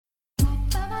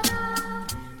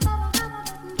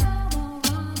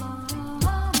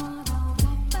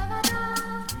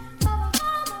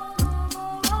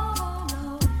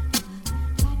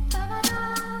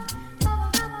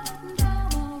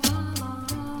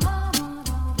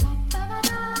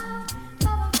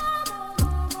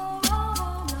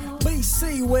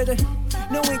with it.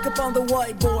 No ink up on the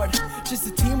whiteboard, just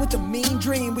a team with a mean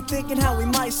dream. We're thinking how we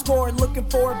might score, looking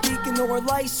for a beacon or a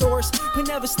light source. We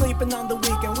never sleeping on the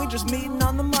weekend, we just meeting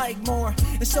on the mic more.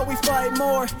 And so we fight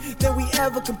more than we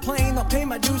ever complain. I'll pay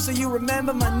my dues so you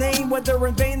remember my name, whether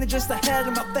in vain or just ahead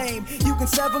of my fame. You can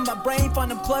sever my brain,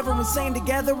 find them clever and sane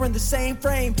together in the same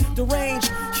frame. Deranged,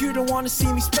 you don't wanna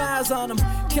see me spaz on them.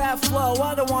 Cat flow,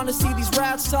 I don't wanna see these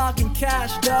rats talking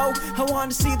cash dough. I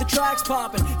wanna see the tracks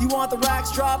popping, you want the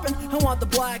racks dropping, I want the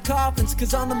black coffins.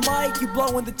 Cause on the mic, you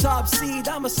blowing the top seed.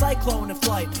 I'm a cyclone in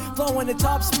flight, flowing at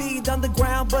top speed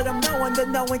underground, but I'm knowing that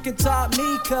no one can top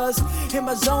me. Cause in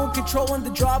my zone, controlling the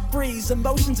drop freeze.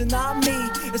 Emotions are not me,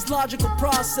 it's logical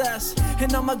process.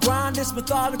 And on my grind, it's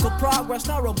methodical progress,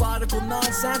 not robotical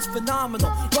nonsense,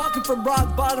 phenomenal. Rocking from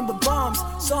rock bottom with bombs,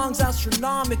 songs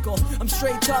astronomical. I'm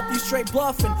straight up, you straight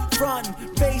bluffing, frontin',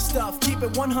 bass stuff, keep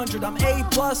it 100, I'm A+.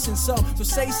 And so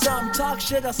say something, talk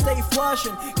shit, I stay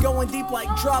flushing. Going deep like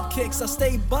drop kicks, I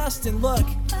stay bustin'. Look,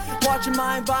 watching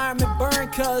my environment burn,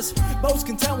 cause most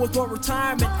content with what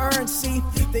retirement earns. See,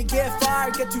 they get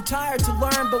fired, get too tired to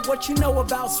learn. But what you know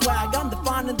about swag, I'm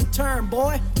defining the term,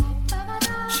 boy.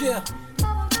 Yeah.